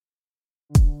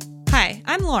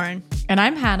I'm Lauren. And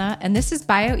I'm Hannah, and this is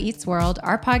Bio Eats World,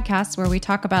 our podcast where we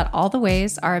talk about all the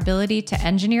ways our ability to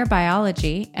engineer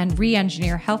biology and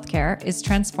re-engineer healthcare is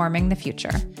transforming the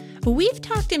future. We've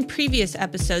talked in previous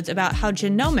episodes about how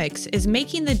genomics is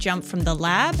making the jump from the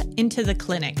lab into the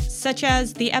clinic, such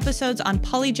as the episodes on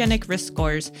polygenic risk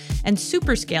scores and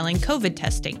superscaling COVID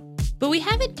testing. But we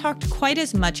haven't talked quite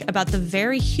as much about the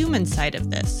very human side of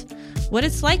this, what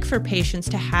it's like for patients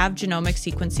to have genomic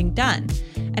sequencing done,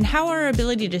 and how our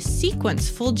ability to sequence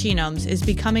full genomes is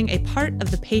becoming a part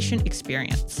of the patient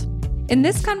experience. In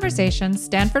this conversation,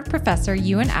 Stanford professor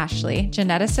Euan Ashley,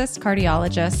 geneticist,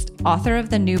 cardiologist, author of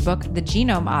the new book, The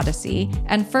Genome Odyssey,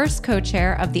 and first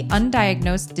co-chair of the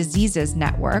Undiagnosed Diseases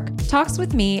Network, talks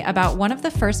with me about one of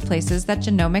the first places that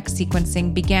genomic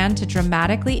sequencing began to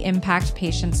dramatically impact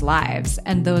patients' lives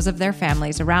and those of their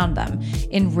families around them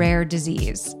in rare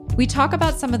disease. We talk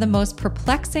about some of the most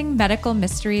perplexing medical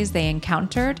mysteries they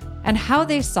encountered and how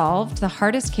they solved the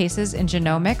hardest cases in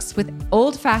genomics with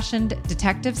old-fashioned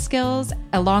detective skills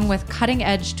along with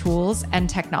cutting-edge tools and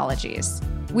technologies.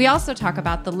 We also talk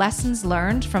about the lessons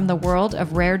learned from the world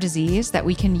of rare disease that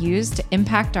we can use to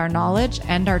impact our knowledge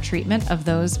and our treatment of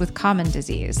those with common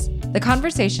disease. The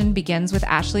conversation begins with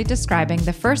Ashley describing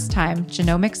the first time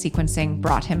genomic sequencing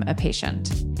brought him a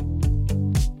patient.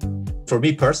 For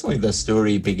me personally, the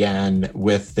story began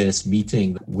with this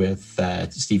meeting with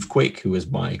Steve Quick, who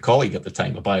was my colleague at the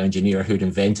time, a bioengineer who'd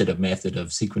invented a method of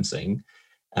sequencing.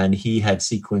 And he had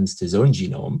sequenced his own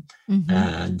genome.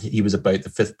 And he was about the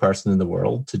fifth person in the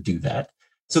world to do that.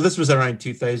 So this was around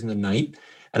 2009.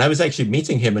 And I was actually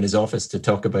meeting him in his office to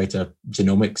talk about a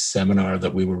genomics seminar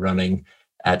that we were running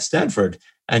at Stanford.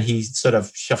 And he sort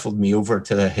of shuffled me over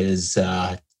to his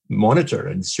monitor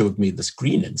and showed me the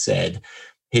screen and said,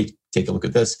 "Hey, take a look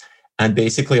at this." And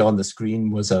basically on the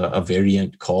screen was a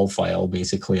variant call file,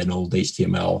 basically an old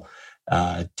HTML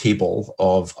table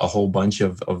of a whole bunch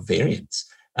of variants.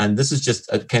 And this is just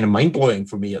kind of mind-blowing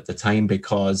for me at the time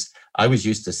because I was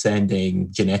used to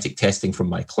sending genetic testing from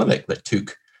my clinic that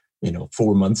took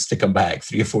 4 months to come back,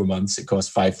 3 or 4 months. It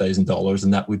cost $5,000,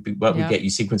 and that would get you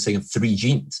sequencing of 3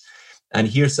 genes. And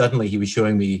here suddenly he was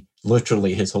showing me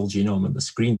literally his whole genome on the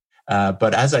screen.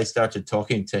 But as I started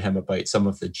talking to him about some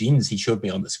of the genes he showed me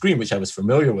on the screen, which I was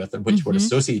familiar with and which were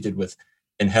associated with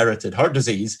inherited heart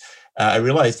disease, I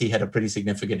realized he had a pretty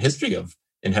significant history of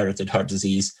inherited heart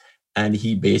disease. And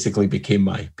he basically became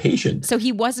my patient. So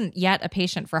he wasn't yet a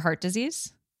patient for heart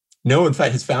disease? No, in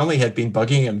fact, his family had been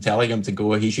bugging him, telling him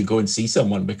he should go and see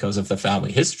someone because of the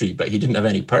family history, but he didn't have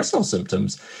any personal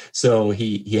symptoms. So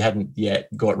he hadn't yet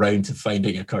got round to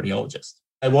finding a cardiologist.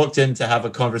 I walked in to have a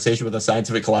conversation with a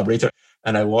scientific collaborator,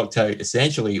 and I walked out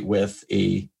essentially with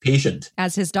a patient.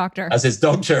 As his doctor. As his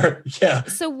doctor, yeah.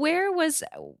 So where was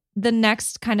the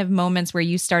next kind of moments where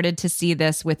you started to see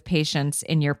this with patients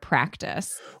in your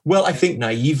practice? Well, I think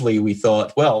naively we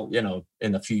thought,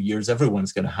 in a few years,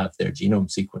 everyone's going to have their genome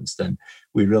sequenced. And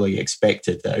we really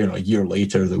expected that, a year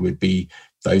later, there would be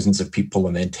thousands of people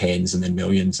and then tens and then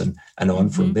millions and on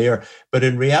from there. But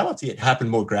in reality, it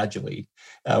happened more gradually.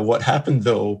 What happened,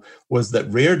 though, was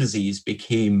that rare disease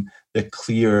became the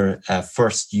clear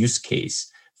first use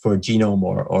case for genome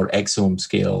or exome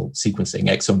scale sequencing,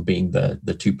 exome being the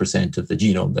 2% of the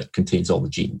genome that contains all the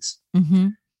genes.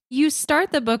 You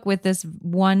start the book with this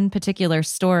one particular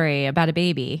story about a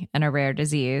baby and a rare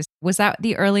disease. Was that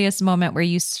the earliest moment where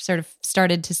you sort of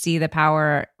started to see the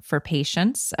power for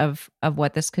patients of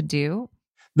what this could do?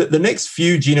 The next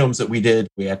few genomes that we did,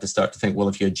 we had to start to think, well,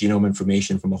 if you had genome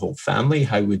information from a whole family,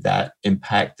 how would that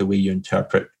impact the way you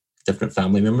interpret different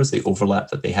family members, the overlap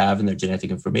that they have in their genetic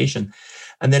information?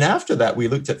 And then after that, we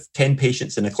looked at 10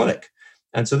 patients in a clinic.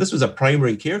 And so this was a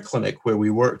primary care clinic where we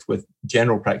worked with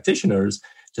general practitioners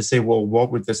to say, well,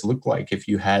 what would this look like if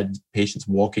you had patients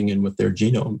walking in with their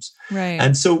genomes? Right.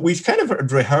 And so we've kind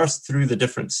of rehearsed through the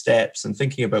different steps and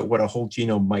thinking about what a whole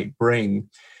genome might bring.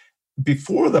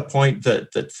 Before the point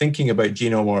that thinking about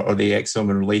genome or the exome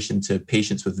in relation to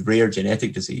patients with rare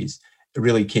genetic disease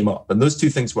really came up. And those two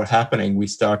things were happening. We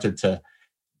started to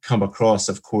come across,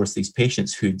 of course, these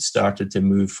patients who'd started to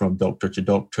move from doctor to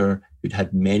doctor, who'd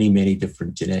had many, many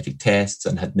different genetic tests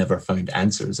and had never found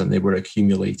answers. And they were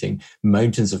accumulating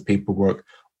mountains of paperwork,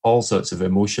 all sorts of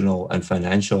emotional and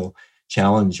financial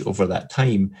challenge over that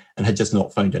time, and had just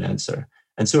not found an answer.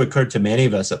 And so it occurred to many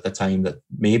of us at the time that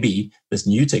maybe this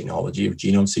new technology of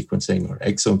genome sequencing or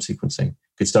exome sequencing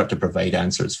could start to provide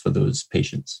answers for those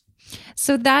patients.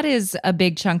 So that is a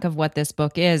big chunk of what this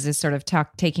book is sort of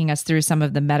taking us through some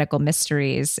of the medical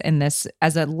mysteries in this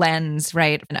as a lens,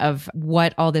 right, of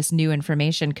what all this new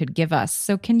information could give us.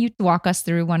 So can you walk us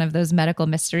through one of those medical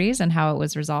mysteries and how it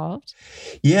was resolved?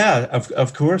 Yeah,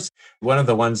 of course. One of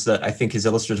the ones that I think is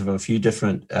illustrative of a few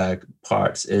different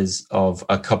parts is of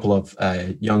a couple of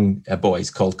young boys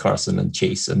called Carson and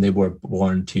Chase, and they were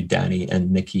born to Danny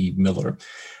and Nikki Miller.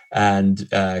 And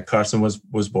Carson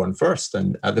was born first.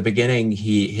 And at the beginning,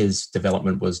 his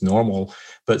development was normal.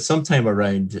 But sometime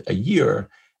around a year,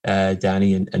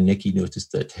 Danny and Nikki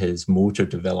noticed that his motor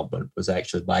development was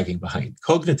actually lagging behind.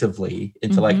 Cognitively,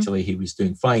 intellectually, he was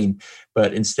doing fine.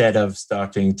 But instead of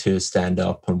starting to stand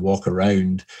up and walk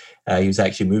around, he was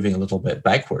actually moving a little bit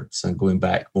backwards and going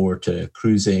back more to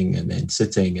cruising and then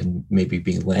sitting and maybe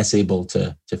being less able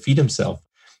to feed himself.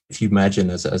 If you imagine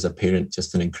as a parent,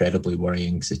 just an incredibly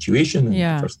worrying situation. And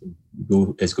the first thing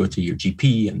you go to your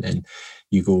GP, and then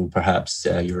you go perhaps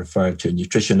you're referred to a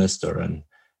nutritionist or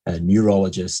a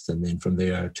neurologist, and then from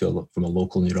there from a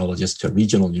local neurologist to a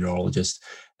regional neurologist.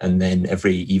 And then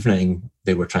every evening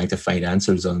they were trying to find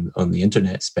answers on the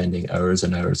internet, spending hours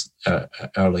and hours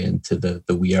early into the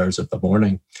wee hours of the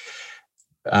morning.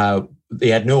 They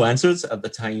had no answers at the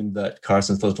time that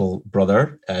Carson's little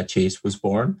brother, Chase, was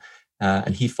born.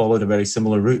 And he followed a very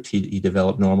similar route. He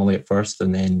developed normally at first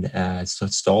and then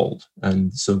stalled.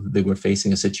 And so they were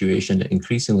facing a situation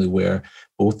increasingly where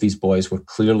both these boys were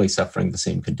clearly suffering the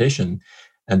same condition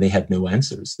and they had no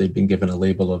answers. They'd been given a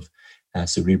label of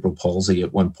cerebral palsy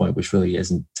at one point, which really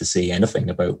isn't to say anything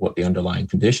about what the underlying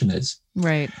condition is.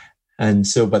 Right. And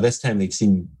so by this time, they'd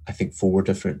seen, I think, 4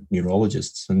 different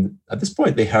neurologists. And at this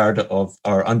point, they heard of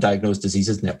our Undiagnosed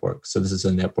Diseases Network. So this is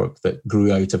a network that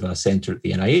grew out of a center at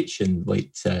the NIH in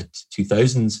late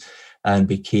 2000s and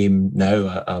became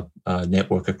now a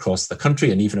network across the country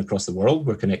and even across the world.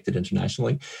 We're connected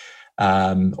internationally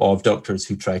of doctors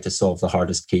who try to solve the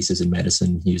hardest cases in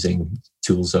medicine using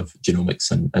tools of genomics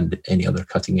and any other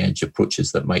cutting edge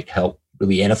approaches that might help,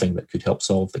 really anything that could help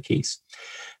solve the case.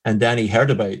 And Danny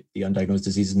heard about the Undiagnosed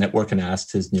Diseases Network and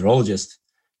asked his neurologist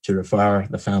to refer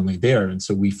the family there. And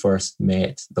so we first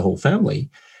met the whole family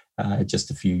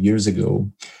just a few years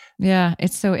ago. Yeah,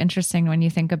 it's so interesting when you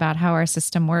think about how our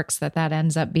system works, that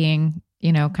ends up being,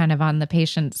 kind of on the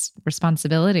patient's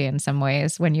responsibility in some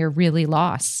ways when you're really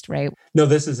lost, right? No,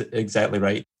 this is exactly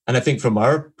right. And I think from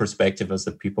our perspective as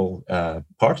the people,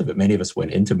 part of it, many of us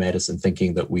went into medicine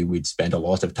thinking that we would spend a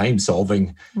lot of time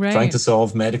trying to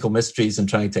solve medical mysteries and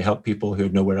trying to help people who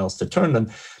had nowhere else to turn.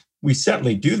 And we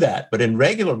certainly do that. But in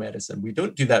regular medicine, we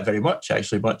don't do that very much.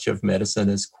 Actually, much of medicine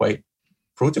is quite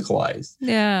protocolized.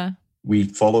 Yeah. We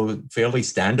follow fairly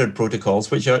standard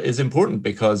protocols, which is important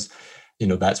because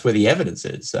that's where the evidence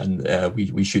is. And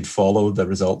we should follow the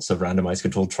results of randomized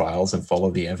controlled trials and follow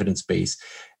the evidence base.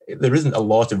 There isn't a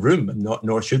lot of room,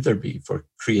 nor should there be, for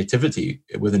creativity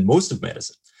within most of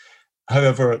medicine.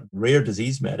 However, rare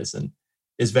disease medicine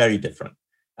is very different.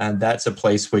 And that's a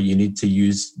place where you need to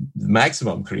use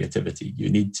maximum creativity. You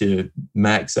need to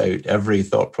max out every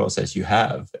thought process you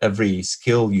have, every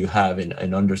skill you have in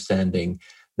understanding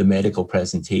the medical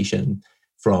presentation,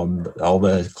 from all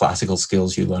the classical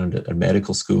skills you learned at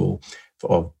medical school,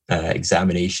 of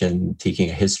examination,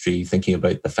 taking a history, thinking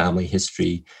about the family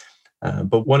history.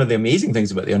 But one of the amazing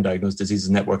things about the Undiagnosed Diseases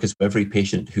Network is every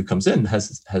patient who comes in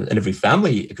and every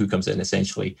family who comes in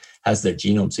essentially has their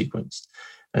genome sequenced.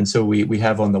 And so we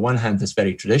have on the one hand this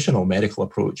very traditional medical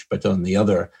approach, but on the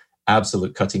other,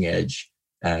 absolute cutting edge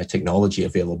technology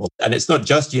available. And it's not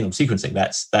just genome sequencing,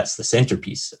 that's the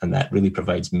centerpiece, and that really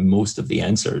provides most of the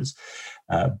answers.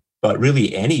 But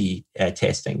really any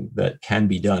testing that can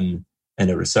be done in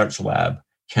a research lab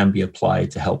can be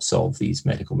applied to help solve these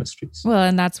medical mysteries. Well,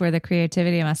 and that's where the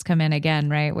creativity must come in again,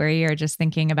 right? Where you're just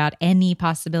thinking about any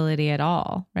possibility at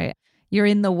all, right? You're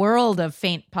in the world of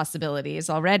faint possibilities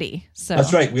already. So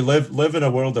that's right. We live in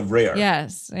a world of rare.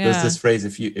 Yes. Yeah. There's this phrase: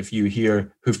 if you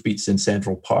hear hoofbeats in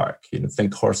Central Park,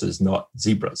 think horses, not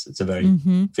zebras. It's a very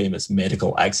famous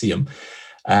medical axiom.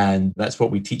 And that's what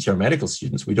we teach our medical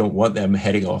students. We don't want them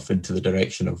heading off into the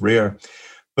direction of rare.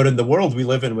 But in the world we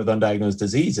live in with undiagnosed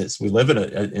disease, we live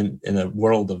in a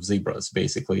world of zebras,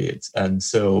 basically.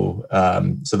 So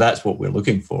that's what we're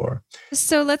looking for.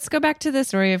 So let's go back to the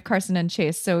story of Carson and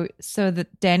Chase. So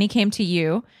that Danny came to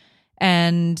you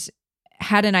and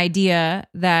had an idea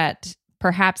that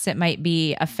perhaps it might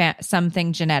be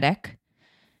something genetic,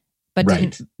 but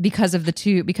didn't, because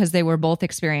they were both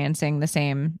experiencing the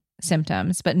same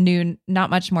symptoms, but knew not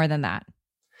much more than that.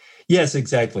 Yes,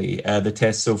 exactly. The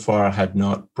test so far had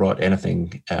not brought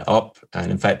anything up.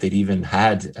 And in fact, they'd even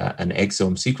had an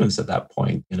exome sequence at that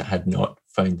point, and it had not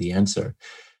found the answer.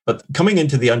 But coming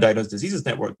into the Undiagnosed Diseases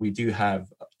Network, we do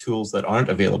have tools that aren't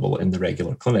available in the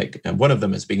regular clinic. And one of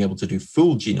them is being able to do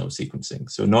full genome sequencing.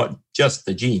 So not just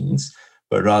the genes,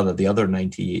 but rather the other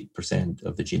 98%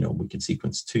 of the genome we can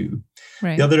sequence too.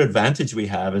 Right. The other advantage we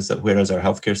have is that whereas our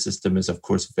healthcare system is, of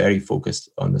course, very focused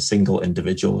on the single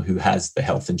individual who has the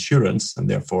health insurance and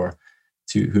therefore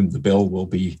to whom the bill will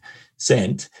be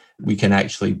sent, we can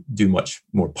actually do much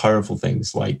more powerful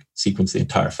things like sequence the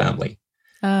entire family.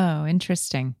 Oh,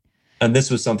 interesting. And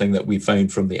this was something that we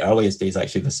found from the earliest days,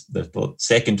 actually, the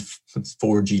second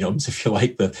 4 genomes, if you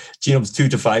like, the genomes 2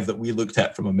 to 5 that we looked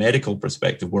at from a medical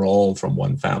perspective were all from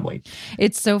one family.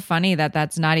 It's so funny that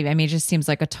that's not even, I mean, it just seems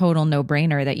like a total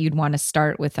no-brainer that you'd want to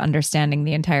start with understanding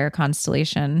the entire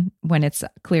constellation when it's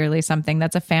clearly something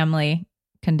that's a family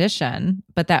condition,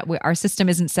 but that our system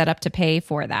isn't set up to pay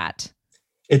for that.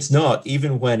 It's not,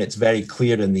 even when it's very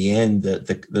clear in the end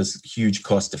that there's huge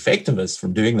cost effectiveness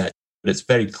from doing that. But it's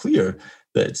very clear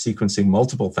that sequencing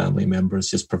multiple family members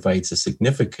just provides a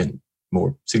significantly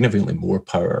more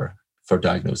power for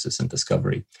diagnosis and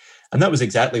discovery. And that was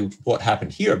exactly what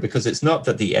happened here, because it's not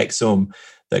that the exome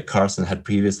that Carson had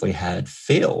previously had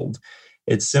failed.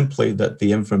 It's simply that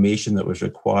the information that was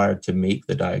required to make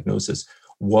the diagnosis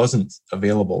wasn't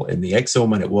available in the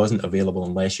exome, and it wasn't available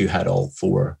unless you had all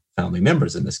 4 family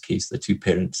members, in this case, the 2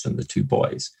 parents and the 2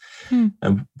 boys.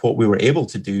 And what we were able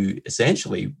to do,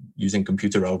 essentially, using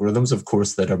computer algorithms, of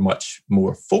course, that are much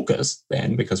more focused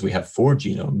then, because we have 4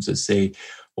 genomes, is say,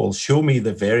 well, show me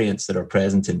the variants that are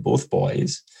present in both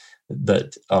boys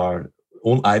that are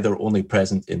either only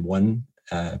present in one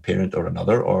parent or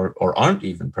another, or aren't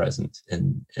even present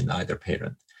in either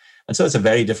parent. And so it's a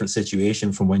very different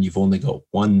situation from when you've only got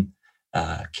one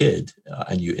kid,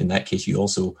 and you, in that case, you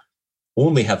also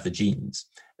only have the genes.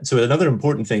 And so another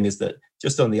important thing is that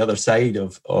just on the other side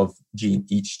of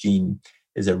each gene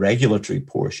is a regulatory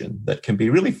portion that can be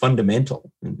really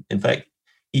fundamental. In fact,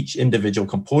 each individual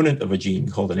component of a gene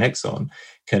called an exon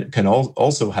can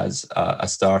also has a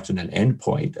start and an end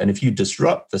point. And if you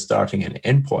disrupt the starting and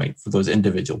end point for those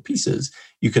individual pieces,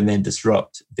 you can then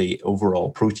disrupt the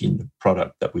overall protein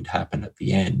product that would happen at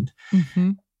the end.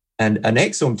 Mm-hmm. And an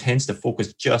exome tends to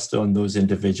focus just on those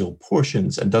individual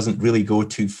portions and doesn't really go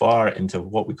too far into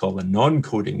what we call the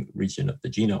non-coding region of the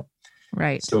genome.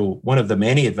 Right. So one of the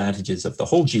many advantages of the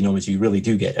whole genome is you really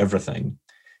do get everything.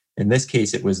 In this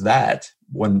case, it was that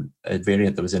one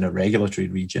variant that was in a regulatory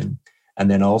region,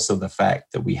 and then also the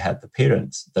fact that we had the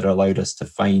parents that allowed us to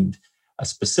find a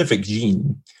specific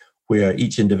gene where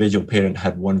each individual parent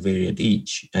had one variant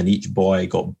each, and each boy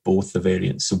got both the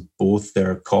variants. So both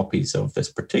their copies of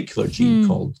this particular gene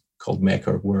called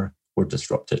MECR were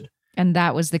disrupted. And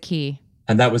that was the key.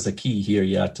 And that was the key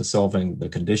here, to solving the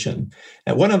condition.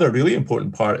 And one other really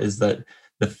important part is that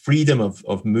the freedom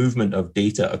of movement of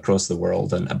data across the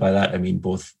world, and by that I mean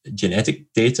both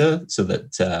genetic data, so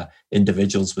that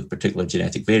individuals with particular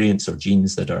genetic variants or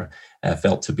genes that are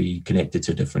felt to be connected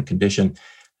to a different condition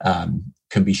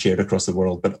can be shared across the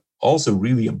world, but also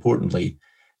really importantly,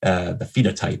 the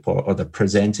phenotype or the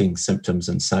presenting symptoms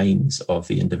and signs of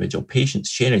the individual patients.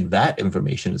 Sharing that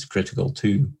information is critical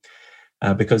too.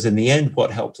 Because in the end,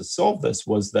 what helped us solve this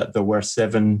was that there were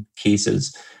 7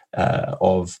 cases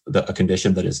of a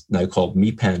condition that is now called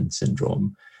MEPAN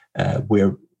syndrome,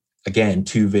 where, again,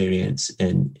 2 variants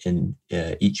in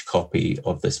each copy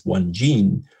of this one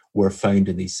gene were found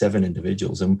in these 7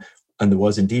 individuals. And there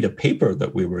was indeed a paper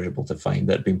that we were able to find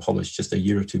that had been published just a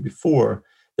year or 2 before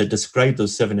that described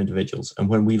those 7 individuals. And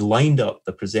when we lined up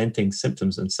the presenting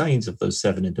symptoms and signs of those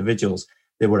 7 individuals,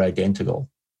 they were identical,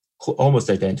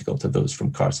 almost identical to those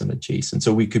from Carson and Chase. And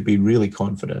so we could be really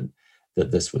confident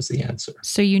that this was the answer.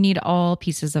 So you need all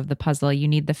pieces of the puzzle. You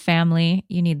need the family,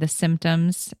 you need the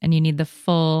symptoms, and you need the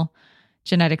full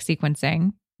genetic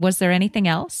sequencing. Was there anything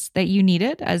else that you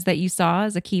needed that you saw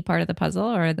as a key part of the puzzle,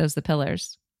 or are those the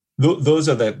pillars? Those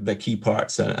are the key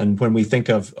parts. And when we think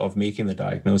of making the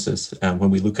diagnosis, and when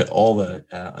we look at all the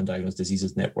Undiagnosed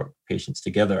Diseases Network patients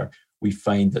together, we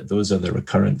find that those are the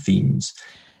recurrent themes.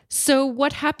 So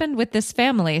what happened with this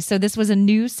family? So this was a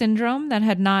new syndrome that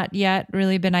had not yet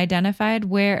really been identified.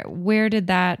 Where did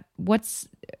that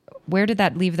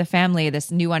leave the family,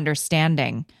 this new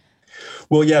understanding?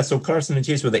 Well, yeah, so Carson and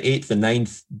Chase were the 8th and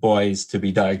 9th boys to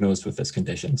be diagnosed with this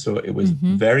condition. So it was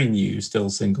very new, still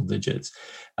single digits.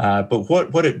 But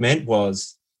what it meant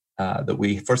was that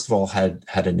we, first of all, had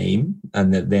a name,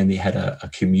 and that then they had a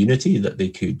community that they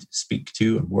could speak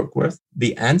to and work with.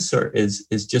 The answer is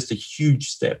just a huge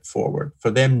step forward.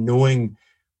 For them, knowing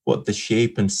what the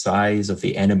shape and size of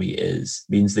the enemy is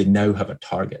means they now have a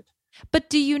target. But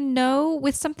do you know,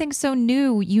 with something so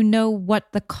new, you know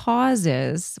what the cause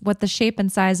is, what the shape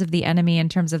and size of the enemy in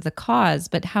terms of the cause,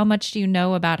 but how much do you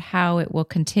know about how it will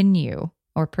continue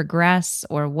or progress,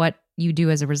 or what you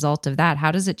do as a result of that?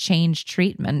 How does it change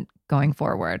treatment going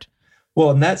forward?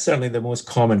 Well, and that's certainly the most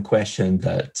common question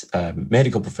that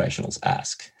medical professionals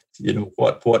ask.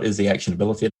 What is the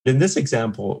actionability? In this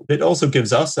example, it also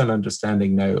gives us an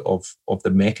understanding now of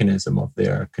the mechanism of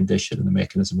their condition and the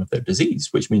mechanism of their disease,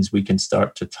 which means we can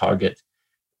start to target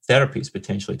therapies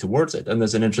potentially towards it. And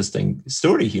there's an interesting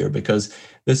story here, because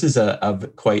this is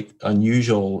a quite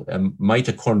unusual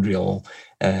mitochondrial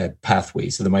pathway.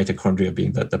 So the mitochondria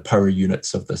being the power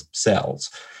units of the cells.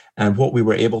 And what we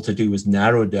were able to do was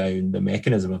narrow down the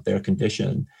mechanism of their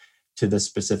condition to the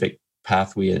specific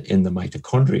pathway in the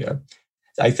mitochondria.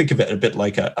 I think of it a bit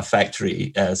like a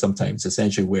factory sometimes,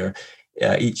 essentially, where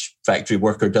each factory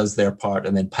worker does their part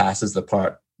and then passes the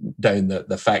part down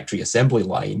the factory assembly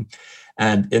line.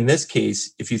 And in this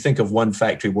case, if you think of one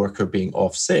factory worker being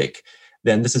off sick,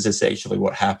 then this is essentially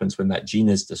what happens when that gene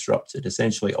is disrupted.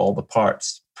 Essentially, all the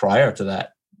parts prior to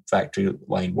that factory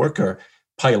line worker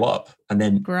pile up, and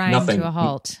then grind to a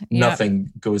halt.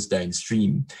 Nothing goes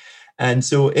downstream. And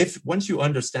so once you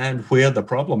understand where the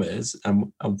problem is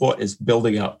and what is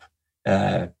building up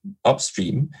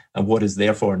upstream and what is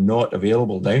therefore not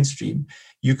available downstream,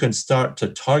 you can start to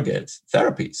target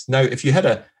therapies. Now, if you had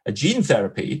a gene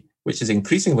therapy, which is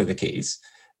increasingly the case,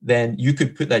 then you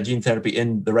could put that gene therapy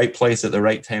in the right place at the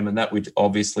right time, and that would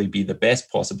obviously be the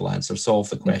best possible answer, solve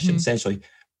the question, essentially.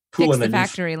 Fix the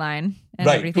factory line. And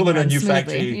right, pull in a new smoothly.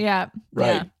 Factory. Yeah.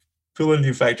 Right. Yeah. Pull in a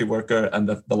new factory worker and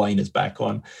the line is back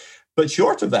on. But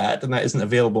short of that, and that isn't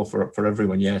available for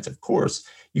everyone yet, of course,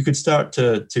 you could start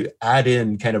to add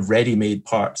in kind of ready-made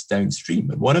parts downstream.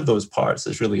 And one of those parts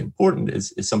that's really important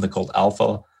is something called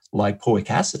alpha lipoic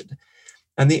acid.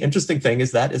 And the interesting thing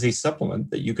is that is a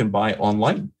supplement that you can buy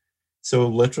online. So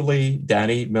literally,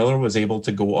 Danny Miller was able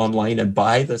to go online and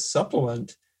buy the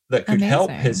supplement that could help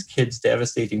his kid's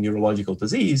devastating neurological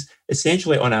disease,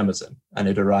 essentially on Amazon. And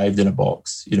it arrived in a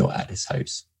box, at his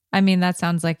house. I mean, that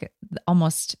sounds like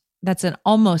that's an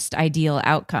almost ideal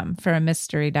outcome for a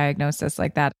mystery diagnosis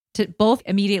like that, to both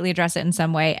immediately address it in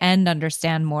some way and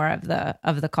understand more of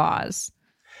the cause.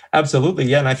 Absolutely.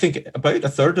 Yeah. And I think about a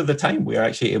third of the time, we're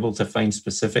actually able to find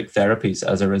specific therapies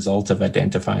as a result of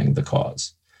identifying the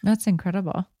cause. That's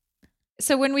incredible.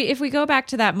 So if we go back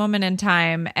to that moment in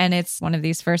time, and it's one of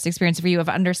these first experiences for you of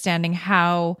understanding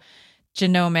how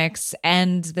genomics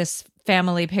and this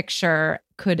family picture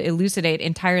could elucidate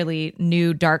entirely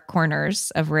new dark corners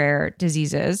of rare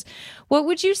diseases, what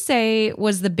would you say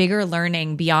was the bigger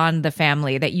learning beyond the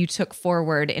family that you took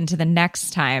forward into the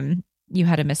next time you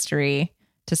had a mystery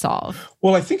to solve?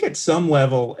 Well, I think at some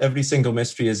level, every single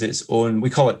mystery is its own.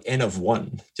 We call it N of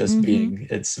one, just being,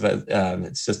 it's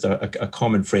just a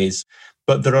common phrase.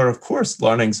 But there are, of course,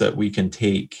 learnings that we can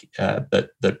take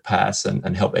that pass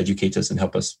and help educate us and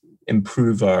help us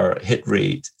improve our hit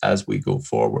rate as we go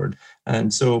forward.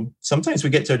 And so sometimes we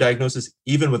get to a diagnosis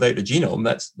even without a genome.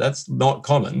 That's not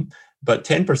common. But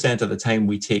 10% of the time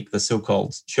we take the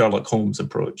so-called Sherlock Holmes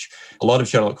approach. A lot of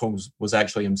Sherlock Holmes was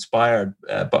actually inspired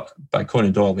by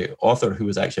Conan Doyle, the author, who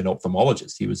was actually an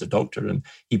ophthalmologist. He was a doctor, and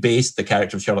he based the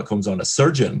character of Sherlock Holmes on a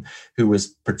surgeon who was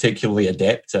particularly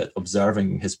adept at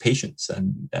observing his patients.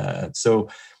 And so,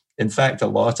 in fact, a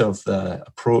lot of the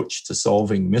approach to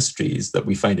solving mysteries that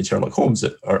we find in Sherlock Holmes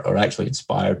are actually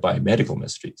inspired by medical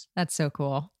mysteries. That's so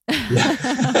cool.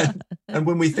 Yeah. And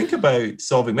when we think about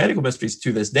solving medical mysteries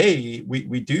to this day,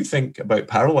 we do think about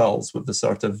parallels with the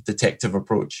sort of detective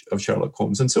approach of Sherlock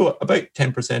Holmes. And so about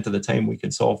 10% of the time we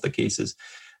can solve the cases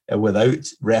without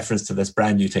reference to this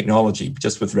brand new technology,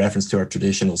 just with reference to our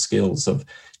traditional skills of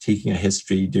taking a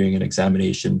history, doing an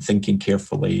examination, thinking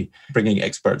carefully, bringing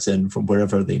experts in from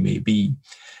wherever they may be.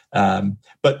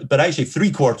 But actually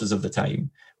 3/4 of the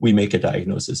time we make a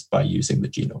diagnosis by using the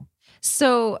genome.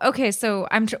 So, okay, so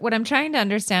what I'm trying to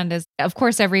understand is, of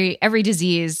course, every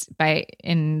disease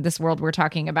in this world we're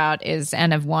talking about is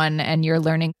N of one, and you're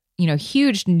learning,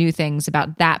 huge new things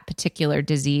about that particular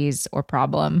disease or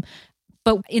problem.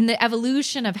 But in the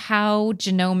evolution of how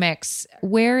genomics,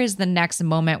 where is the next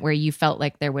moment where you felt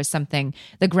like there was something,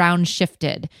 the ground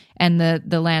shifted and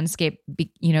the landscape,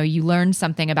 you learned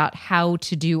something about how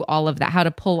to do all of that, how to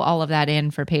pull all of that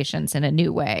in for patients in a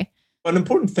new way? An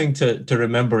important thing to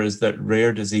remember is that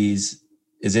rare disease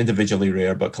is individually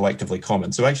rare, but collectively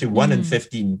common. So actually 1 in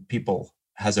 15 people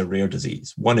has a rare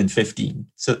disease, 1 in 15.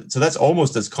 So that's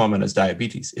almost as common as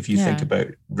diabetes if you think about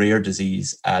rare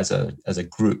disease as a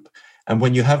group. And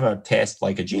when you have a test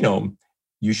like a genome,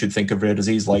 you should think of rare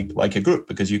disease like a group,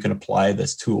 because you can apply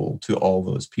this tool to all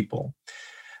those people.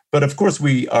 But of course,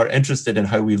 we are interested in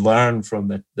how we learn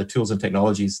from the tools and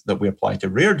technologies that we apply to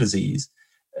rare disease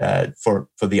for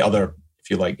the other, if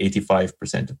you like,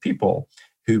 85% of people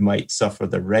who might suffer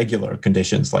the regular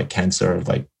conditions like cancer,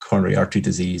 like coronary artery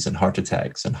disease and heart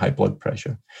attacks and high blood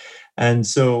pressure. And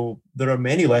so there are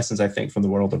many lessons, I think, from the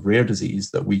world of rare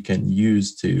disease that we can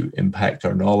use to impact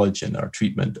our knowledge and our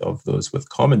treatment of those with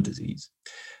common disease.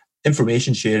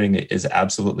 Information sharing is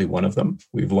absolutely one of them.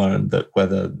 We've learned that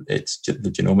whether it's the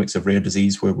genomics of rare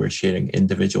disease, where we're sharing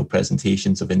individual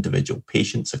presentations of individual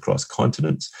patients across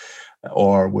continents,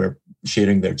 or we're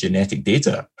sharing their genetic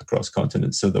data across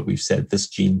continents, so that we've said this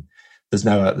gene, there's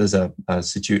a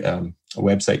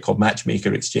website called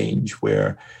Matchmaker Exchange,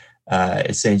 where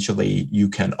essentially you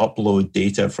can upload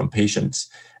data from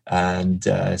patients and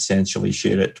essentially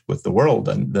share it with the world,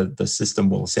 and the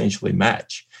system will essentially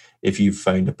match. If you've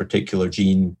found a particular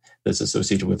gene that's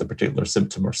associated with a particular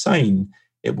symptom or sign,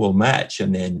 it will match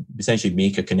and then essentially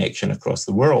make a connection across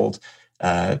the world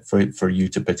for you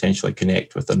to potentially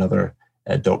connect with another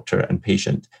doctor and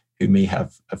patient who may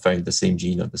have found the same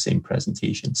gene or the same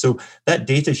presentation. So that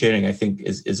data sharing, I think,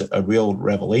 is a real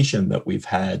revelation that we've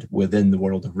had within the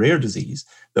world of rare disease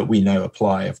that we now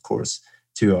apply, of course,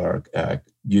 to our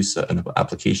use and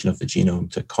application of the genome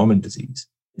to common disease.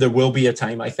 There will be a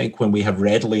time, I think, when we have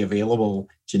readily available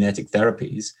genetic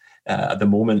therapies. At the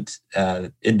moment,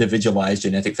 individualized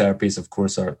genetic therapies, of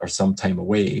course, are some time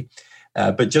away.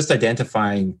 But just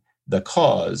identifying the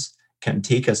cause can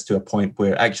take us to a point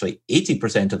where actually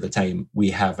 80% of the time we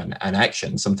have an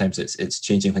action. Sometimes it's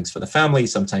changing things for the family.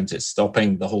 Sometimes it's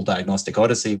stopping the whole diagnostic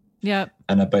odyssey. Yep.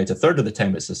 And about a third of the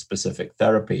time, it's a specific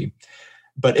therapy.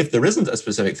 But if there isn't a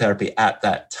specific therapy at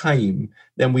that time,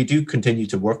 then we do continue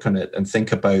to work on it and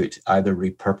think about either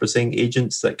repurposing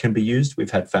agents that can be used.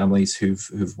 We've had families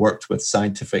who've worked with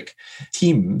scientific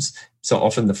teams. So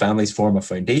often the families form a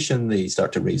foundation, they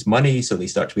start to raise money, so they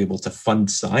start to be able to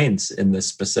fund science in the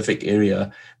specific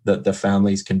area that the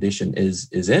family's condition is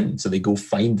in. So they go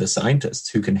find the scientists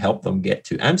who can help them get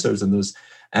to answers. And those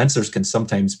answers can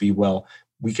sometimes be, well,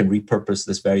 we can repurpose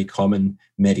this very common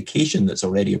medication that's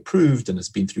already approved and has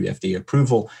been through FDA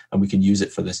approval, and we can use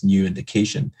it for this new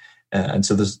indication. And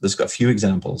so there's got a few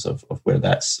examples of where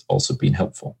that's also been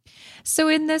helpful. So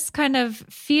in this kind of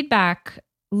feedback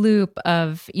loop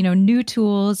of, new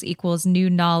tools equals new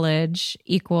knowledge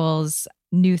equals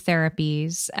new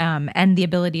therapies, and the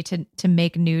ability to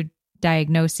make new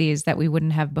diagnoses that we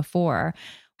wouldn't have before,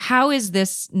 how is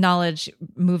this knowledge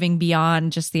moving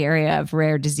beyond just the area of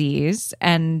rare disease?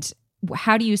 And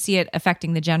how do you see it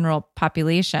affecting the general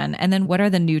population? And then what are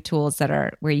the new tools that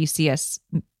are where you see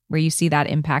that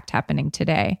impact happening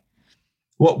today?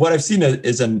 What I've seen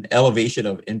is an elevation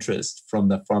of interest from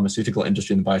the pharmaceutical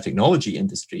industry and the biotechnology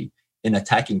industry in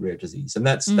attacking rare disease. And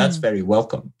that's very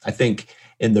welcome. I think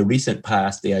in the recent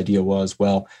past, the idea was,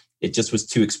 well, it just was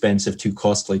too expensive, too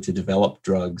costly to develop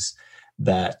drugs,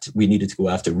 that we needed to go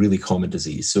after really common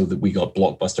disease, so that we got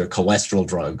blockbuster cholesterol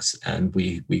drugs and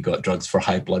we got drugs for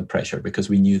high blood pressure because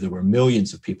we knew there were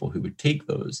millions of people who would take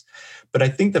those. But I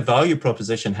think the value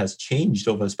proposition has changed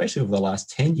especially over the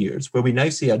last 10 years, where we now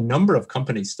see a number of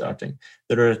companies starting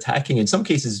that are attacking, in some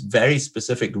cases, very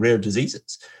specific rare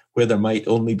diseases, where there might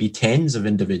only be tens of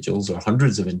individuals or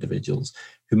hundreds of individuals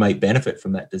who might benefit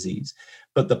from that disease.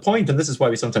 But the point, and this is why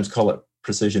we sometimes call it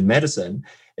precision medicine,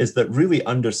 is that really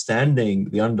understanding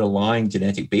the underlying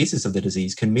genetic basis of the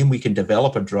disease can mean we can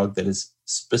develop a drug that is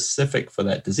specific for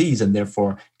that disease and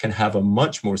therefore can have a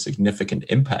much more significant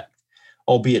impact,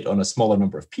 albeit on a smaller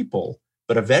number of people.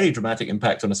 But a very dramatic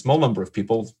impact on a small number of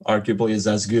people arguably is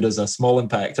as good as a small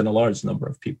impact on a large number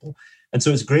of people. And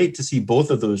so it's great to see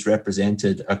both of those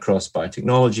represented across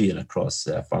biotechnology and across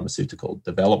pharmaceutical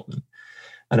development.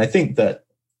 And I think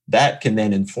that can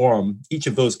then inform, each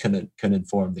of those can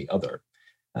inform the other.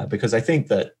 Because I think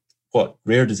that what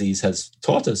rare disease has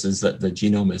taught us is that the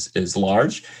genome is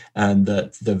large, and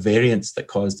that the variants that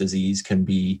cause disease can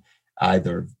be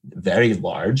either very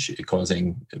large,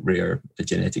 causing rare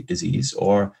genetic disease,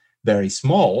 or very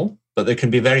small, but there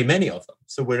can be very many of them.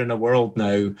 So we're in a world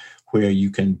now where you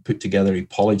can put together a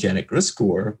polygenic risk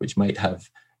score, which might have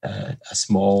a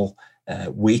small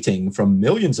weighting from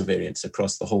millions of variants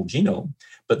across the whole genome,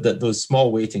 but that those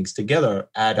small weightings together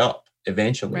add up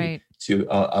eventually to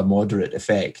a moderate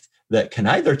effect that can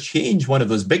either change one of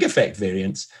those big effect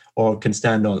variants or can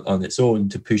stand on its own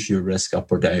to push your risk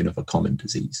up or down of a common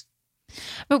disease.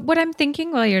 But what I'm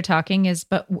thinking while you're talking is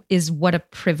what a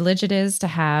privilege it is to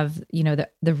have,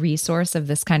 the resource of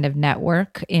this kind of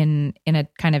network in a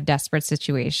kind of desperate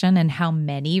situation, and how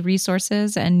many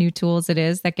resources and new tools it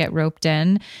is that get roped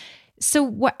in.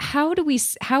 So how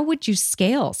would you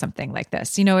scale something like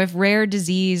this? If rare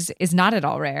disease is not at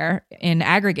all rare in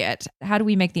aggregate, how do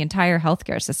we make the entire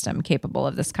healthcare system capable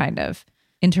of this kind of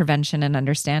intervention and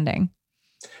understanding?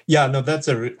 Yeah, no, that's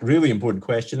a really important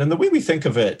question. And the way we think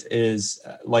of it is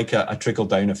like a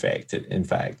trickle-down effect, in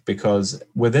fact, because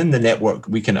within the network,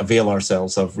 we can avail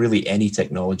ourselves of really any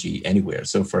technology anywhere.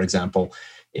 So, for example,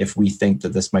 if we think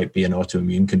that this might be an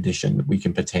autoimmune condition, we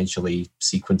can potentially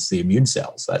sequence the immune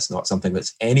cells. That's not something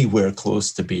that's anywhere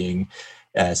close to being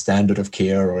standard of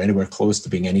care or anywhere close to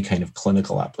being any kind of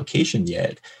clinical application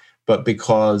yet. But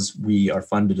because we are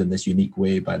funded in this unique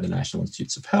way by the National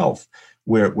Institutes of Health,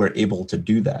 we're able to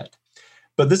do that.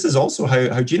 But this is also how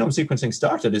genome sequencing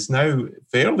started. It's now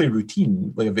fairly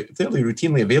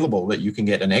routinely available that you can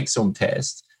get an exome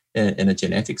test in a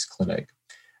genetics clinic.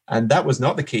 And that was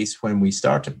not the case when we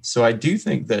started. So I do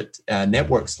think that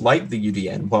networks like the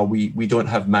UDN, while we don't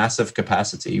have massive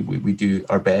capacity, we do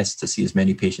our best to see as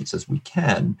many patients as we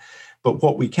can. But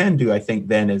what we can do, I think,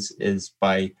 then is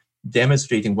by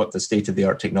demonstrating what the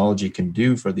state-of-the-art technology can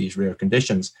do for these rare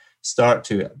conditions, start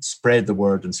to spread the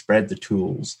word and spread the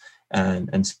tools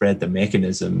and spread the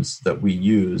mechanisms that we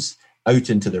use out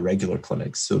into the regular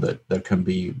clinics, so that there can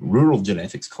be rural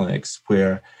genetics clinics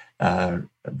where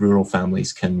rural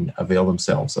families can avail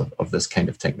themselves of this kind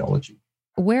of technology.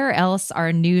 Where else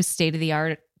are new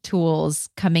state-of-the-art tools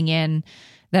coming in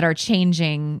that are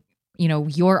changing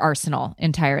your arsenal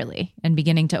entirely and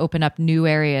beginning to open up new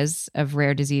areas of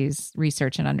rare disease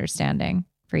research and understanding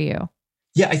for you?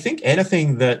 Yeah, I think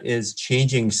anything that is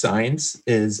changing science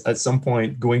is at some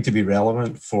point going to be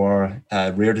relevant for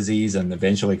rare disease and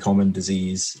eventually common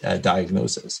disease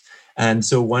diagnosis. And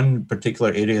so one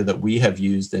particular area that we have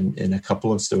used in a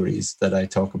couple of stories that I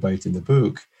talk about in the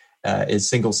book is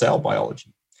single cell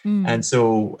biology. And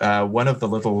so one of a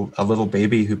little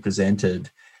baby who presented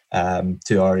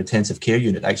to our intensive care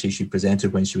unit, actually she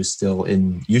presented when she was still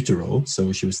in utero,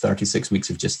 so she was 36 weeks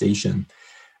of gestation.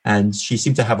 And she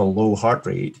seemed to have a low heart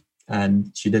rate.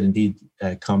 And she did indeed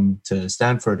come to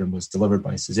Stanford and was delivered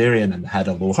by cesarean and had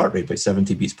a low heart rate by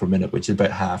 70 beats per minute, which is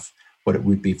about half what it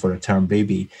would be for a term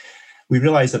baby. We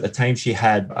realized at the time she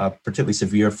had a particularly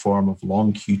severe form of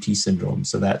long QT syndrome.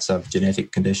 So that's a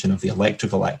genetic condition of the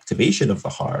electrical activation of the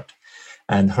heart.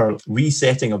 And her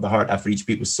resetting of the heart after each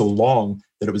beat was so long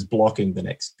that it was blocking the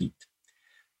next beat.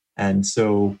 And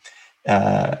so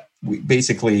we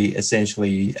basically,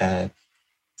 essentially,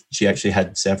 she actually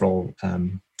had several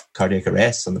cardiac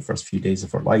arrests on the first few days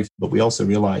of her life. But we also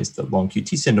realized that long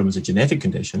QT syndrome is a genetic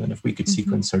condition. And if we could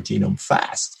sequence her genome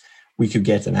fast, we could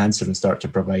get an answer and start to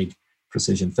provide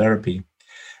precision therapy.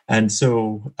 And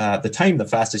so at the time, the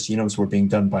fastest genomes were being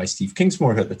done by Steve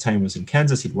Kingsmore, who at the time was in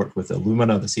Kansas. He'd worked with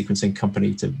Illumina, the sequencing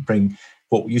company, to bring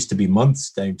what used to be months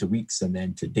down to weeks and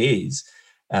then to days.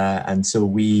 And so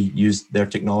we used their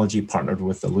technology, partnered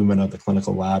with Illumina, the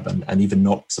clinical lab, and even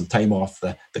knocked some time off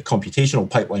the computational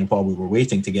pipeline while we were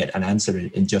waiting to get an answer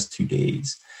in just 2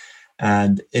 days.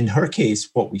 And in her case,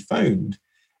 what we found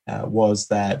was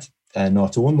that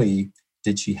not only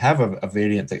did she have a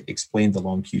variant that explained the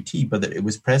long QT, but that it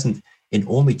was present in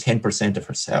only 10% of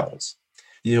her cells.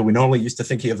 We normally used to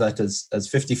think of that as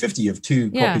 50-50 of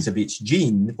two copies of each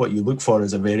gene. What you look for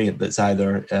is a variant that's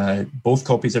either both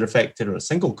copies are affected or a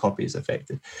single copy is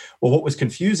affected. Well, what was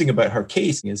confusing about her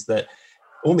case is that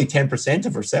only 10%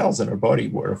 of her cells in her body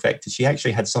were affected. She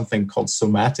actually had something called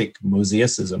somatic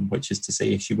mosaicism, which is to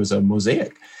say she was a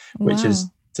mosaic, which is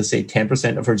to say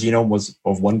 10% of her genome was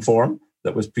of one form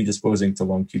that was predisposing to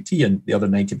long QT, and the other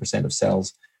 90% of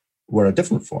cells were a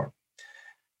different form.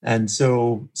 And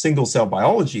so single cell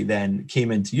biology then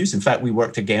came into use. In fact, we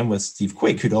worked again with Steve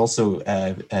Quick, who'd also,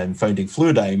 founding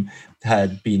Fluidigm,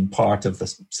 had been part of the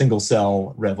single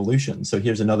cell revolution. So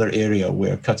here's another area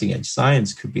where cutting edge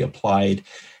science could be applied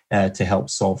to help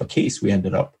solve a case. We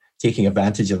ended up taking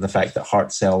advantage of the fact that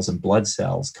heart cells and blood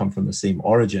cells come from the same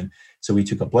origin. So we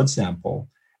took a blood sample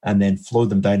and then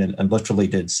flowed them down and literally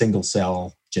did single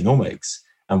cell genomics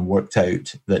and worked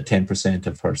out that 10%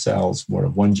 of her cells were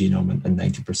of one genome and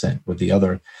 90% with the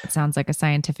other. It sounds like a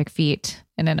scientific feat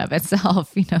in and of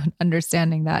itself,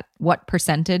 understanding that. What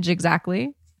percentage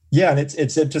exactly? Yeah, and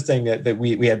it's interesting that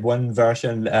we had one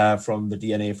version from the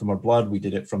DNA from our blood. We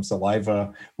did it from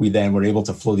saliva. We then were able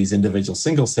to flow these individual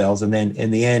single cells. And then in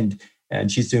the end,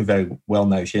 And she's doing very well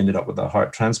now. She ended up with a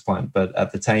heart transplant. But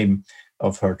at the time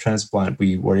of her transplant,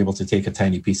 we were able to take a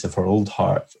tiny piece of her old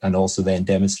heart and also then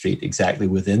demonstrate exactly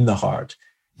within the heart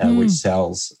which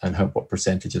cells and what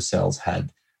percentage of cells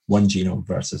had one genome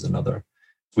versus another.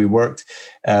 We worked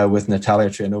with Natalia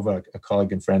Trianova, a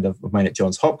colleague and friend of mine at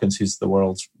Johns Hopkins, who's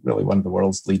really one of the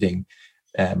world's leading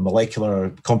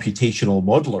molecular computational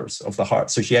modelers of the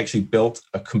heart. So she actually built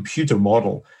a computer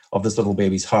model of this little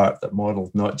baby's heart that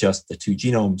modeled not just the two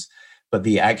genomes, but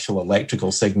the actual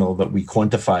electrical signal that we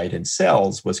quantified in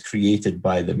cells was created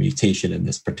by the mutation in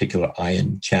this particular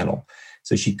ion channel.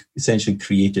 So she essentially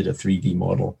created a 3D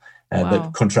model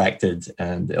that contracted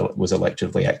and it was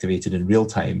electrically activated in real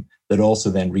time, that also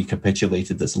then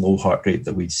recapitulated this low heart rate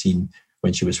that we'd seen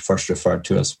when she was first referred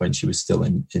to us when she was still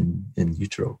in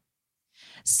utero.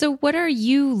 So what are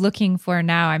you looking for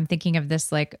now? I'm thinking of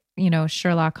this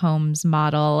Sherlock Holmes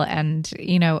model and,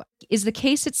 is the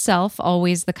case itself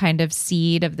always the kind of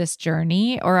seed of this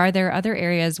journey? Or are there other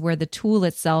areas where the tool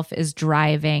itself is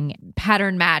driving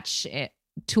pattern match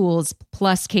tools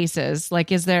plus cases?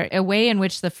 Like, is there a way in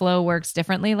which the flow works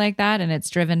differently like that and it's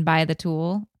driven by the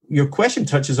tool? Your question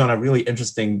touches on a really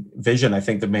interesting vision, I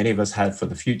think, that many of us had for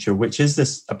the future, which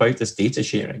is about this data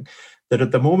sharing. That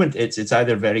at the moment, it's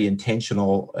either very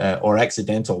intentional or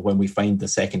accidental when we find the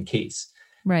second case.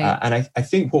 Right. And I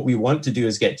think what we want to do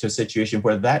is get to a situation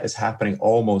where that is happening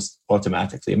almost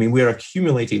automatically. I mean, we're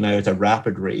accumulating now at a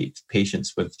rapid rate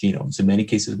patients with genomes. In many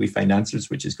cases, we find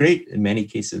answers, which is great. In many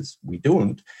cases, we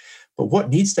don't. But what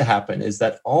needs to happen is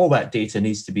that all that data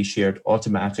needs to be shared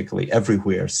automatically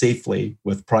everywhere, safely,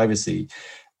 with privacy,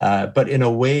 but in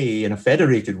a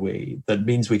federated way that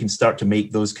means we can start to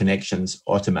make those connections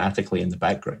automatically in the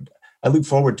background. I look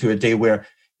forward to a day where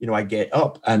I get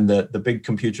up and the big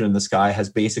computer in the sky has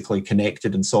basically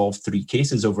connected and solved 3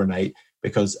 cases overnight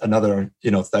because another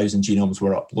 1,000 genomes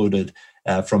were uploaded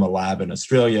from a lab in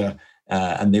Australia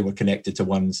and they were connected to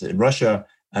ones in Russia.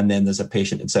 And then there's a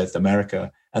patient in South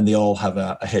America and they all have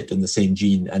a hit in the same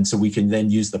gene. And so we can then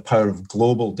use the power of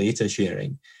global data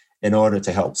sharing in order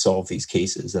to help solve these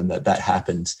cases. And that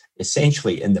happens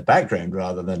essentially in the background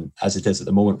rather than as it is at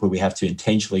the moment where we have to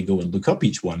intentionally go and look up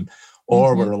each one,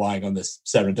 or we're relying on this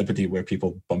serendipity where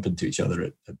people bump into each other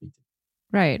at meetings.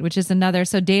 Right, which is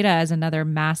so data is another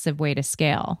massive way to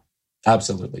scale.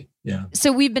 Absolutely, yeah.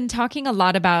 So we've been talking a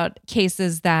lot about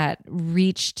cases that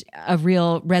reached a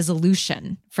real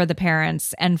resolution for the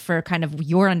parents and for kind of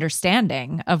your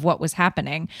understanding of what was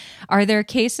happening. Are there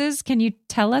cases, can you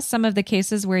tell us some of the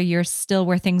cases where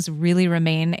things really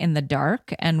remain in the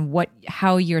dark and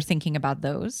how you're thinking about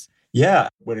those? Yeah,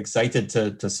 we're excited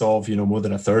to solve, more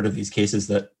than a third of these cases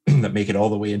that make it all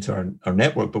the way into our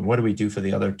network. But what do we do for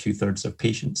the other 2/3 of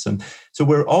patients? And so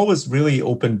we're always really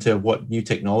open to what new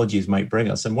technologies might bring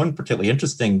us. And one particularly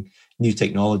interesting new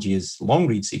technology is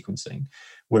long-read sequencing.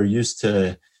 We're used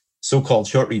to so-called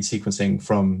short-read sequencing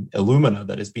from Illumina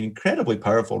that has been incredibly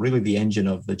powerful, really the engine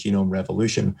of the genome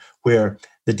revolution, where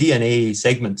the DNA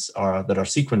segments that are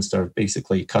sequenced are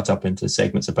basically cut up into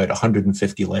segments about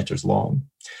 150 letters long.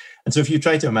 And so if you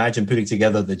try to imagine putting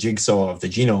together the jigsaw of the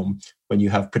genome when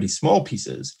you have pretty small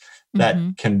pieces, that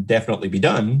can definitely be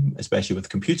done, especially with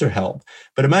computer help.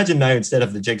 But imagine now, instead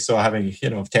of the jigsaw having,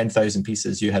 10,000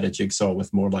 pieces, you had a jigsaw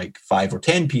with more like 5 or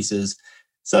 10 pieces,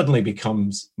 suddenly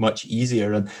becomes much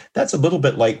easier. And that's a little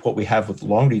bit like what we have with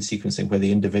long-read sequencing, where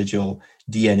the individual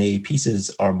DNA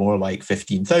pieces are more like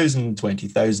 15,000,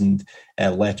 20,000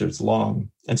 letters long.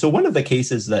 And so one of the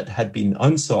cases that had been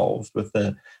unsolved with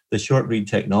the short-read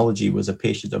technology was a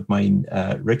patient of mine,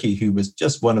 Ricky, who was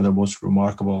just one of the most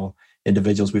remarkable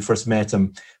individuals. We first met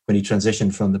him when he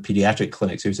transitioned from the pediatric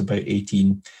clinic. So he was about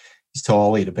 18. He's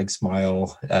tall, he had a big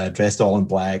smile, dressed all in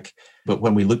black. But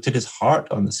when we looked at his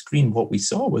heart on the screen, what we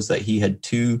saw was that he had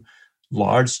 2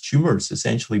 large tumors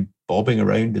essentially bobbing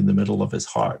around in the middle of his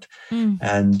heart.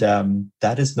 And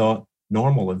that is not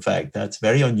normal. In fact, that's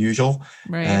very unusual.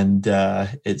 Right. And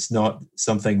it's not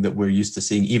something that we're used to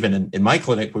seeing, even in my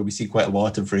clinic, where we see quite a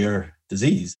lot of rare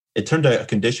disease. It turned out a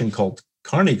condition called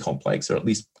Carney complex, or at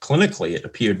least clinically, it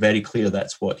appeared very clear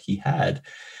that's what he had.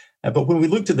 But when we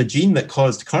looked at the gene that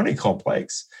caused Carney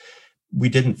complex, we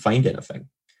didn't find anything.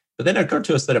 But then it occurred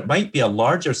to us that it might be a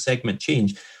larger segment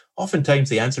change. Oftentimes,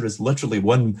 the answer is literally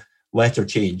 1 letter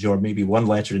change, or maybe 1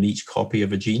 letter in each copy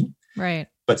of a gene. Right.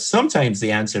 But sometimes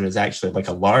the answer is actually like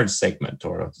a large segment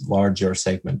or a larger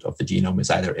segment of the genome is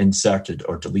either inserted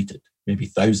or deleted, maybe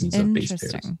thousands of base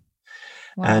pairs.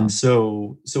 Wow. And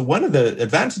so one of the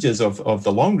advantages of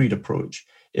the long read approach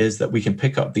is that we can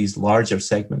pick up these larger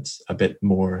segments a bit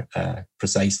more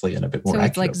precisely and a bit more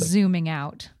accurately. So it's like zooming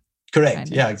out. Correct.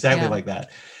 Yeah, exactly like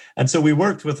that. And so we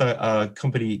worked with a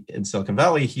company in Silicon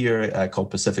Valley here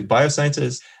called Pacific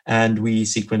Biosciences, and we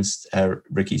sequenced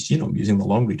Ricky's genome using the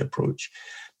long read approach.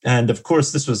 And of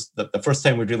course, this was the first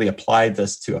time we'd really applied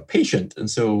this to a patient. And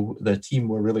so the team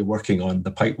were really working on the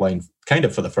pipeline kind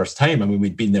of for the first time. I mean,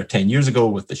 we'd been there 10 years ago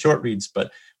with the short reads,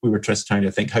 but we were just trying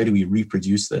to think, how do we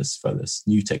reproduce this for this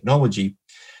new technology?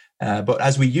 But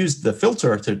as we used the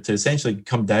filter to essentially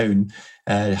come down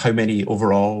how many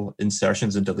overall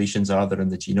insertions and deletions are there in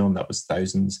the genome, that was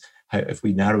thousands. If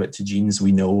we narrow it to genes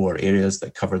we know or areas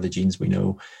that cover the genes we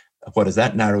know, what does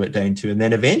that narrow it down to? And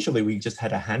then eventually we just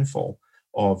had a handful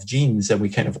of genes, and we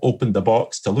kind of opened the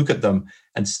box to look at them,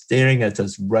 and staring at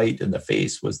us right in the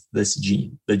face was this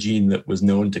gene, the gene that was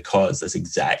known to cause this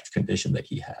exact condition that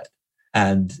he had.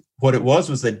 And what it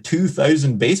was that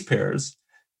 2,000 base pairs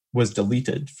was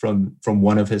deleted from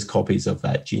one of his copies of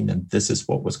that gene. And this is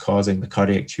what was causing the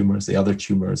cardiac tumors, the other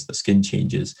tumors, the skin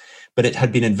changes. But it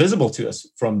had been invisible to us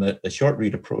from the short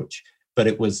read approach, but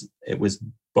it was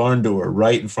barn door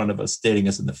right in front of us, staring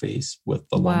us in the face with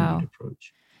the long read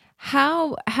approach.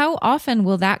 How often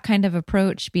will that kind of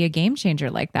approach be a game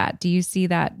changer like that? Do you see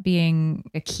that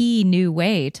being a key new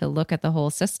way to look at the whole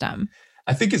system?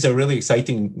 I think it's a really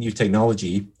exciting new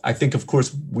technology. I think, of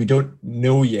course, we don't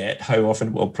know yet how often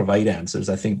it will provide answers.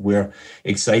 I think we're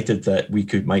excited that we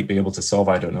might be able to solve,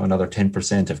 I don't know, another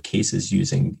 10% of cases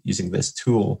using this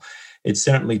tool. It's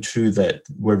certainly true that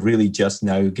we're really just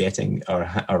now getting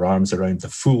our arms around the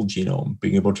full genome,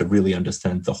 being able to really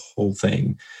understand the whole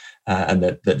thing. And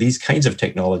that these kinds of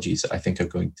technologies, I think, are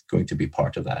going to be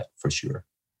part of that for sure.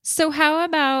 So how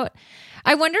about,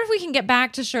 I wonder if we can get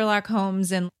back to Sherlock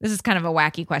Holmes, and this is kind of a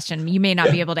wacky question. You may not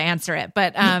be able to answer it,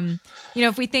 but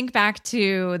if we think back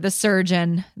to the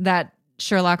surgeon that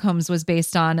Sherlock Holmes was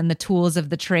based on, and the tools of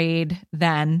the trade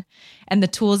then, and the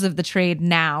tools of the trade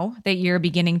now that you're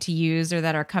beginning to use or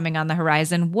that are coming on the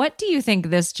horizon, what do you think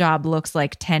this job looks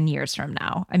like 10 years from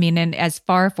now? I mean, and as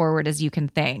far forward as you can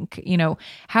think,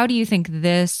 how do you think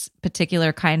this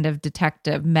particular kind of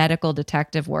medical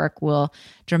detective work will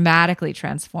dramatically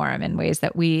transform in ways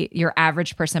that your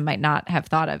average person might not have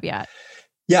thought of yet?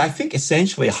 Yeah, I think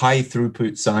essentially high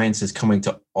throughput science is coming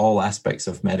to all aspects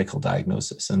of medical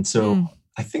diagnosis. And so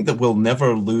I think that we'll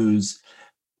never lose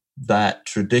that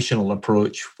traditional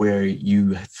approach where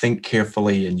you think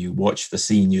carefully and you watch the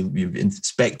scene, you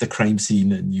inspect the crime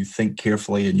scene and you think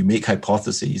carefully and you make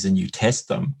hypotheses and you test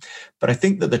them. But I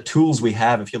think that the tools we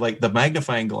have, if you like, the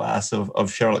magnifying glass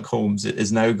of Sherlock Holmes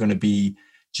is now going to be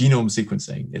genome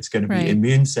sequencing. It's going to be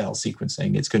immune cell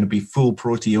sequencing. It's going to be full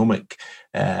proteomic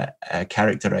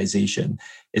characterization.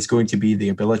 It's going to be the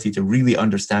ability to really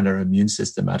understand our immune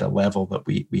system at a level that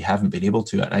we haven't been able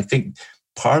to. And I think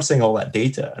parsing all that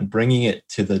data and bringing it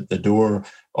to the door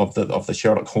of the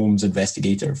Sherlock Holmes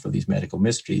investigator for these medical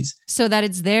mysteries, so that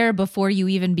it's there before you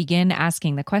even begin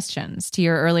asking the questions, to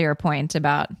your earlier point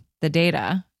about the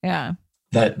data. Yeah.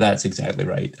 That's exactly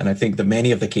right. And I think that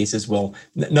many of the cases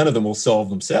none of them will solve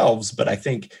themselves, but I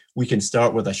think we can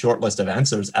start with a short list of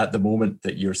answers at the moment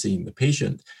that you're seeing the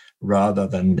patient, rather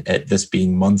than this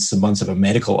being months and months of a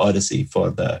medical odyssey for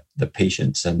the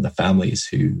patients and the families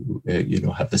who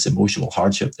have this emotional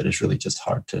hardship that is really just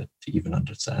hard to even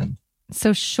understand.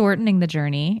 So shortening the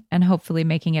journey and hopefully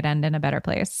making it end in a better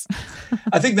place.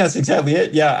 I think that's exactly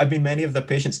it. Yeah. I mean, many of the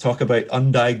patients talk about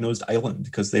undiagnosed island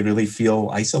because they really feel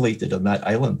isolated on that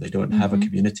island. They don't have a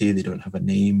community. They don't have a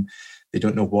name. They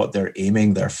don't know what they're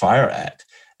aiming their fire at.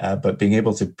 But being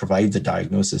able to provide the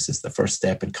diagnosis is the first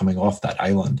step in coming off that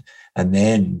island. And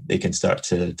then they can start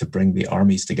to bring the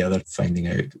armies together, finding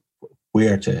out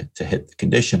where to hit the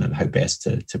condition and how best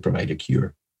to provide a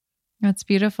cure. That's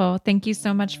beautiful. Thank you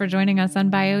so much for joining us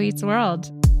on Bio Eats World.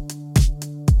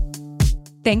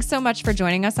 Thanks so much for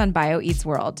joining us on Bio Eats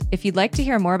World. If you'd like to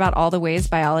hear more about all the ways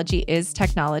biology is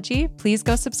technology, please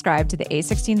go subscribe to the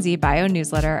A16Z Bio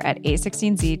newsletter at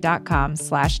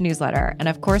a16z.com/newsletter. And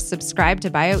of course, subscribe to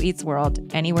Bio Eats World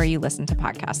anywhere you listen to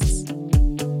podcasts.